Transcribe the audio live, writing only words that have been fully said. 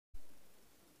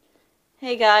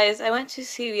Hey guys, I went to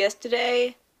CVS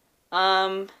today.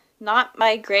 Not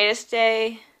my greatest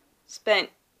day. Spent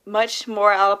much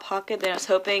more out of pocket than I was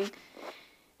hoping.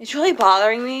 It's really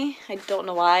bothering me. I don't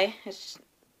know why. It's just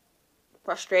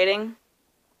frustrating.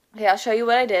 Okay, I'll show you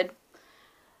what I did.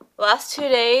 The last 2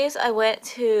 days, I went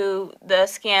to the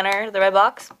scanner, the red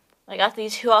box. I got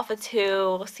these 2 off of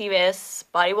 2 CVS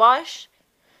body wash.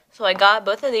 So I got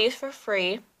both of these for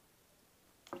free.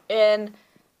 And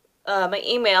my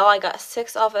email, I got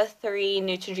 6 off of 3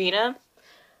 Neutrogena.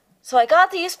 So I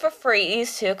got these for free,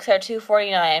 these two, because they're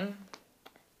 $2.49.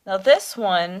 Now this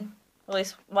one, at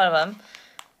least one of them,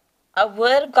 I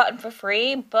would have gotten for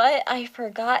free, but I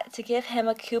forgot to give him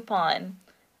a coupon.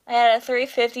 I had a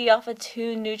 $3.50 off of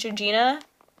 2 Neutrogena.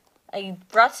 I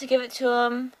forgot to give it to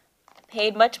him,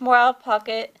 paid much more out of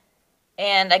pocket,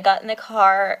 and I got in the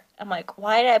car. I'm like,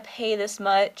 why did I pay this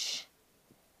much?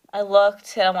 I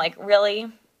looked, and I'm like,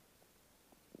 really?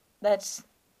 That's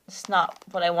not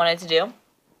what I wanted to do.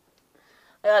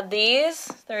 I got these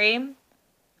 3.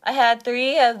 I had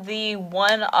 3 of the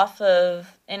 1 off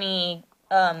of any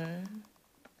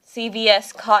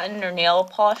CVS cotton or nail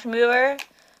polish remover.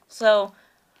 So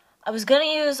I was going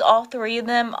to use all 3 of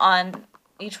them on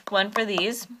each one for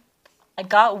these. I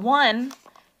got 1.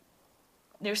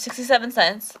 They were 67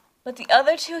 cents. But the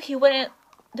other 2,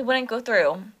 they wouldn't go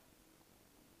through.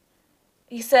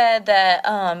 He said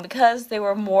that because they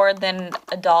were more than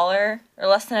 $1 or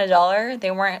less than $1, they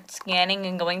weren't scanning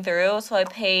and going through. So I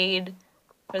paid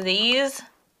for these,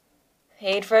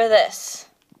 paid for this.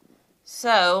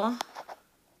 So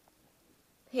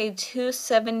paid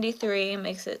 $2.73,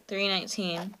 makes it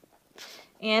 $3.19,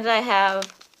 and I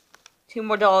have $2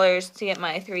 more to get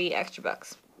my 3 extra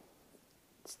bucks.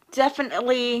 It's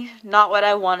definitely not what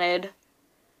I wanted.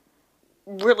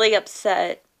 Really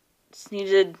upset. Just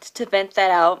needed to vent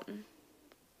that out. You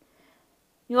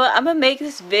know what? I'm gonna make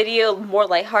this video more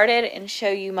lighthearted and show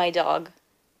you my dog.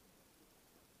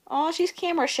 Oh, she's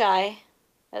camera shy.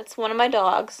 That's one of my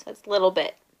dogs. That's Little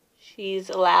Bit. She's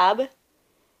a lab.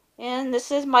 And this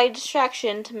is my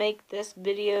distraction to make this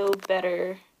video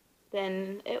better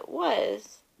than it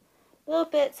was. Little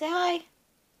Bit, say hi.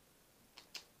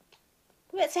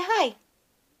 Little Bit, say hi.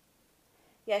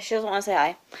 Yeah, she doesn't want to say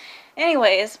hi.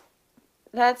 Anyways,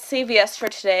 that's CVS for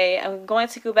today. I'm going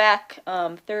to go back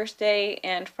Thursday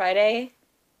and Friday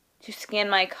to scan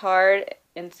my card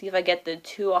and see if I get the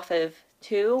 2 off of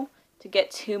 2 to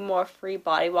get 2 more free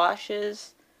body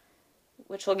washes,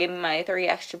 which will give me my 3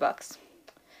 extra bucks.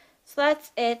 So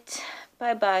that's it.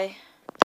 Bye-bye.